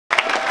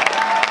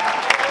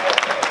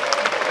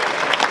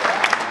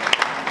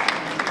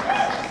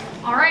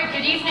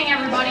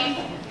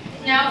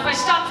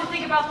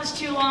about this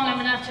too long, I'm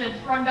gonna have to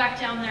run back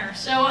down there.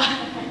 So,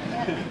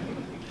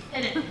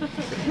 hit it.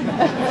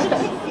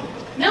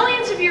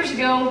 Millions of years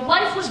ago,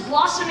 life was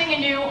blossoming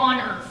anew on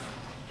Earth.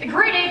 The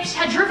great apes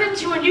had driven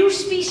to a new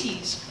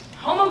species,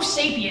 Homo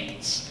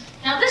sapiens.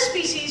 Now this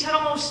species had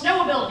almost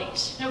no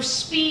abilities, no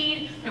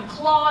speed, no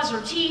claws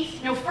or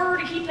teeth, no fur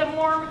to keep them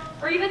warm,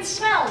 or even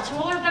smell to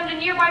alert them to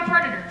nearby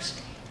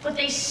predators. But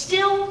they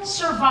still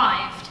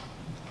survived.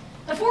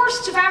 The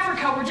forests of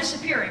Africa were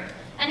disappearing,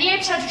 and the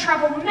apes had to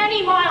travel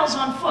many miles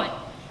on foot,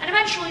 and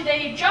eventually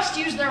they just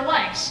used their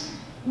legs.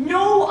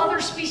 No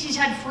other species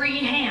had free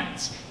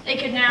hands. They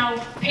could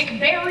now pick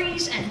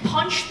berries and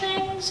punch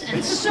things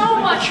and so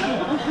much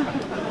more.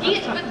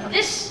 But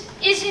this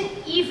isn't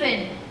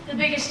even the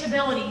biggest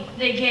ability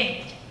they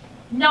gained.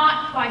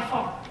 Not by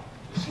far.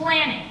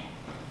 Planning.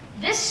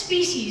 This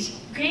species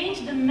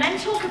gained the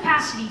mental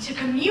capacity to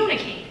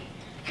communicate.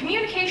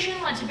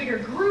 Communication led to bigger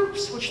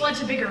groups, which led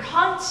to bigger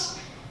hunts.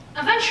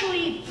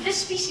 Eventually, this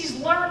species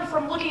learned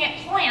from looking at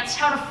plants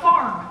how to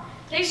farm.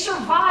 They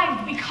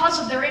survived because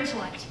of their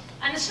intellect,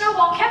 and the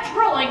snowball kept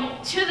rolling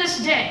to this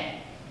day.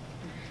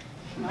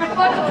 But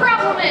the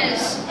problem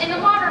is, in the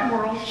modern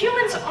world,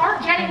 humans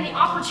aren't getting the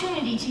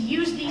opportunity to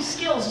use these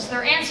skills as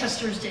their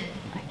ancestors did.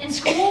 In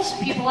schools,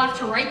 people have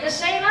to write the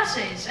same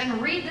essays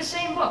and read the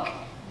same book.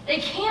 They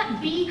can't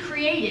be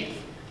creative.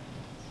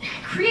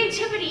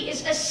 Creativity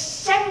is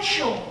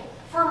essential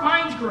for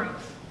mind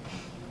growth.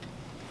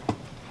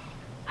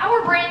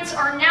 Our brains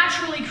are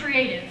naturally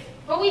creative,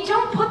 but we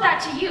don't put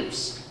that to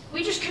use.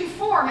 We just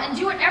conform and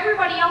do what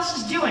everybody else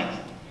is doing.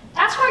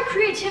 That's why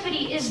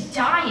creativity is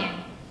dying.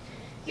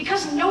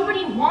 Because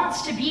nobody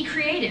wants to be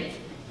creative.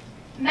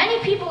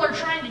 Many people are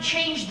trying to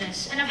change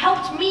this and have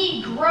helped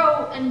me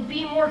grow and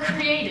be more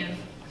creative.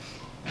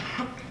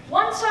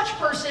 One such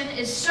person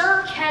is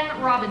Sir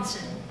Ken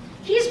Robinson.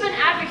 He's been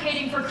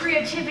advocating for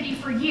creativity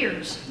for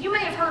years. You may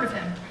have heard of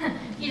him.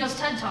 He does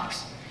TED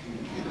Talks.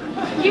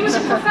 He was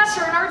a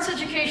professor in arts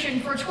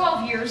education for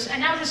 12 years and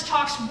now does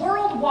talks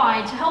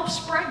worldwide to help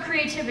spread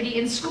creativity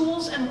in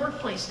schools and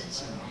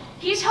workplaces.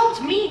 He's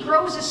helped me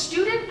grow as a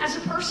student, as a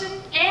person,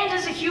 and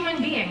as a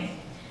human being.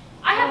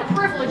 I had the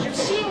privilege of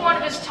seeing one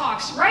of his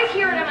talks right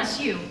here at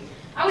MSU.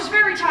 I was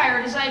very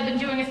tired as I had been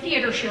doing a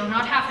theater show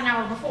not half an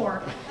hour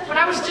before, but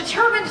I was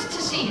determined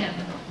to see him.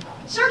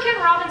 Sir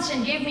Ken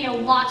Robinson gave me a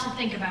lot to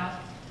think about.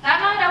 That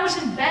night I was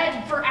in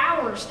bed for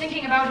hours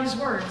thinking about his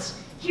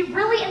words. He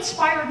really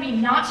inspired me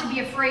not to be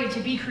afraid to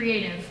be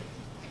creative.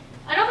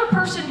 Another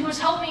person who has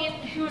helped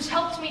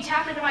me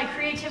tap into my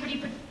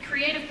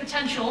creative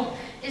potential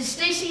is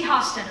Stacy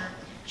Hostetter.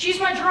 She's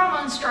my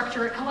drama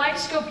instructor at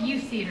Kaleidoscope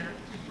Youth Theater.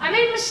 I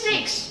made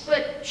mistakes,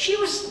 but she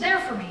was there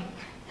for me,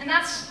 and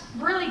that's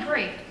really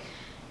great.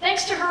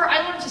 Thanks to her,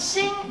 I learned to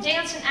sing,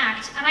 dance, and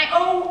act, and I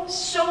owe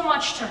so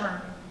much to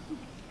her.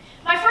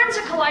 My friends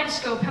at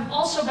Kaleidoscope have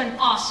also been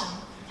awesome,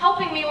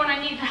 helping me when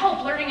I needed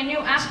help learning a new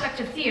aspect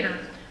of theater.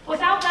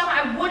 Without them,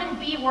 I wouldn't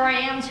be where I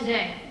am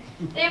today.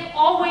 They have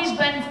always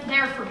been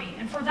there for me,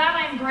 and for that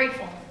I am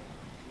grateful.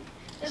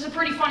 This is a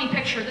pretty funny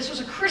picture. This was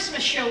a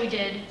Christmas show we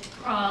did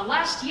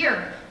last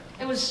year.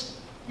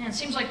 It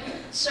seems like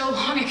so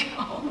long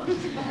ago.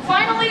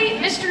 Finally,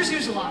 Mr.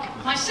 Zuzalak,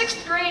 my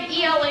 6th grade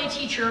ELA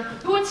teacher,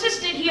 who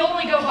insisted he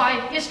only go by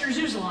Mr.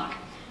 Zuzalak.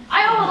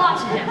 I owe a lot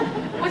to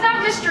him.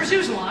 Without Mr.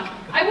 Zuzalak,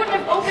 I wouldn't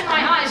have opened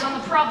my eyes on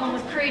the problem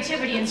with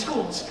creativity in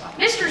schools.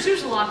 Mr.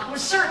 Zuzalak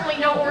was certainly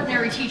no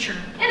ordinary teacher,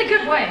 in a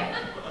good way.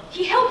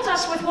 He helped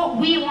us with what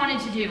we wanted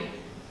to do.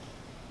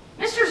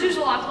 Mr.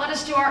 Zuzalak let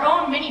us do our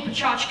own mini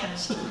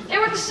Pecha-Kuchas. They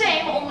were the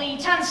same, only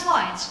 10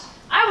 slides.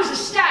 I was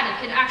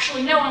ecstatic at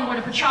actually knowing what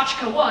a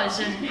Pecha-Kucha was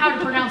and how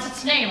to pronounce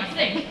its name, I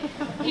think.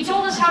 He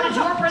told us how to do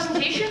our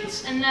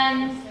presentations and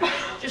then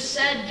just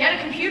said, get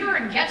a computer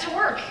and get to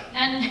work.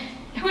 And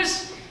it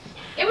was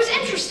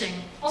interesting,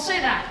 I'll say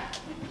that.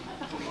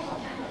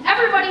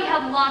 Everybody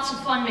had lots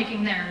of fun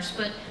making theirs,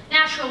 but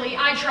naturally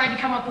I tried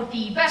to come up with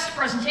the best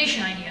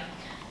presentation idea.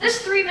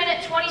 This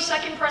 3-minute,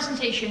 20-second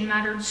presentation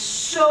mattered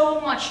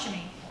so much to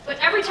me. But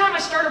every time I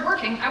started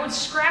working, I would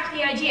scrap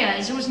the idea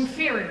as it was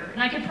inferior,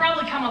 and I could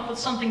probably come up with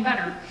something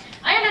better.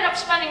 I ended up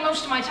spending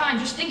most of my time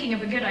just thinking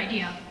of a good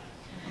idea.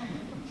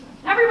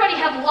 Everybody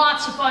had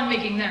lots of fun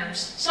making theirs.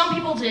 Some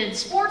people did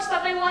sports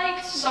that they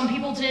liked, some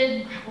people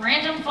did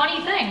random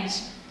funny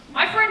things.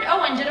 My friend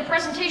Owen did a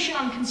presentation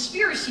on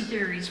conspiracy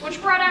theories,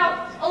 which brought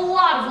out a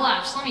lot of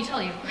laughs, let me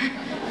tell you.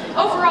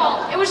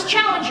 Overall, it was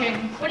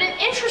challenging, but an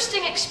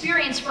interesting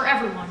experience for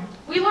everyone.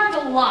 We learned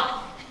a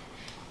lot.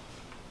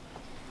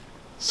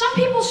 Some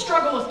people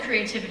struggle with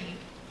creativity.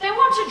 They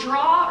want to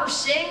draw or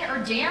sing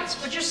or dance,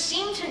 but just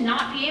seem to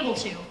not be able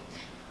to.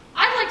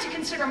 I'd like to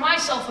consider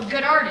myself a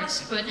good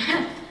artist, but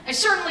I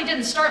certainly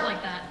didn't start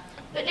like that.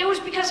 But it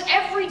was because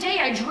every day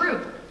I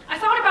drew. I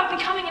thought about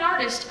becoming an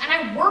artist, and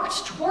I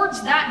worked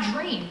towards that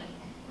dream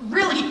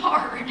really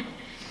hard.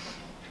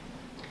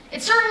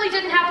 It certainly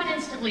didn't happen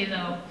instantly,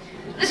 though.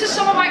 This is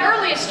some of my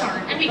earliest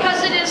art, and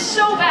because it is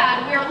so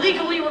bad, we are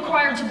legally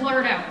required to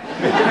blur it out.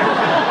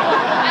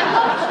 I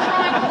loved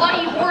drawing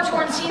bloody,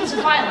 war-torn scenes scenes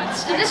of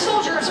violence, and this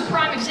soldier is a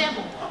prime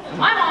example.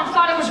 My mom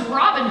thought it was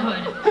Robin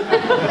Hood.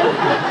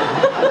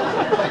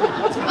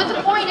 But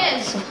the point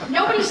is,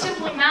 nobody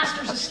simply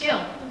masters a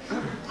skill.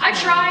 I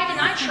tried, and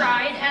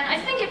I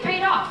think it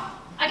paid off.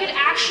 I could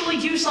actually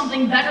do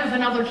something better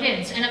than other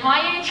kids, and at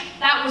my age,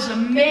 that was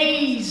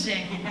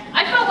amazing.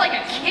 I felt like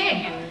a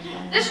king.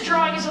 This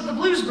drawing is of the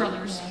Blues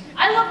Brothers.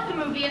 I loved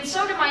the movie, and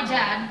so did my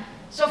dad,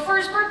 so for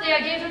his birthday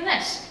I gave him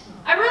this.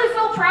 I really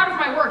felt proud of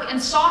my work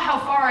and saw how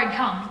far I'd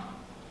come.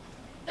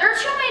 There are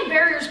two main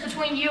barriers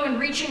between you and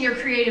reaching your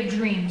creative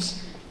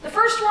dreams. The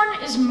first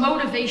one is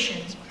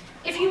motivation.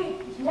 If you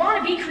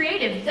want to be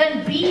creative,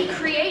 then be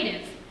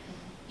creative.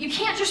 You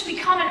can't just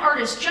become an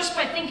artist just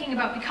by thinking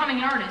about becoming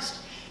an artist.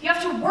 You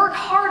have to work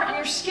hard on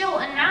your skill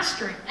and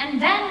master it,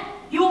 and then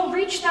you will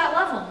reach that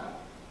level.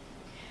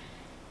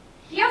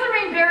 The other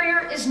main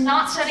barrier is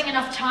not setting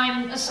enough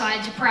time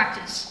aside to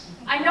practice.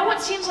 I know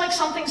it seems like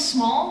something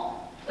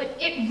small, but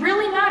it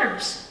really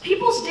matters.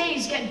 People's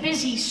days get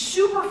busy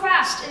super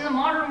fast in the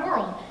modern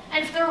world,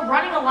 and if they're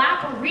running a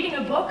lap or reading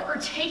a book or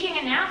taking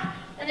a nap,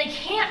 then they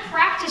can't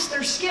practice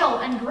their skill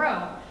and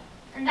grow.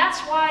 And that's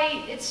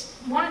why it's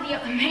one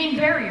of the main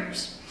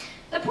barriers.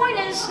 The point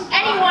is,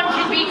 anyone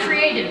can be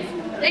creative.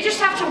 They just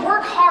have to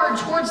work hard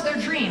towards their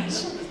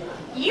dreams.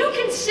 You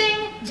can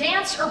sing,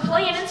 dance, or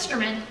play an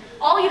instrument.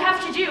 All you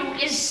have to do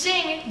is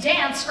sing,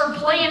 dance, or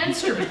play an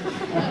instrument.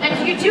 And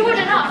if you do it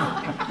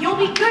enough, you'll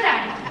be good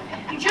at it.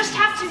 You just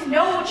have to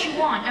know what you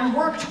want and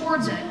work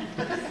towards it.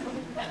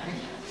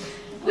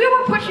 We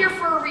were put here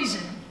for a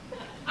reason.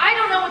 I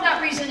don't know what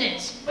that reason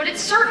is, but it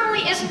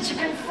certainly isn't to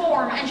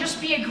conform and just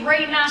be a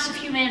gray mass of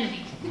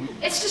humanity.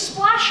 It's to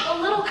splash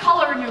a little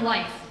color in your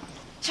life.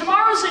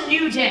 Tomorrow's a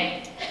new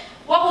day.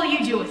 What will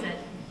you do with it?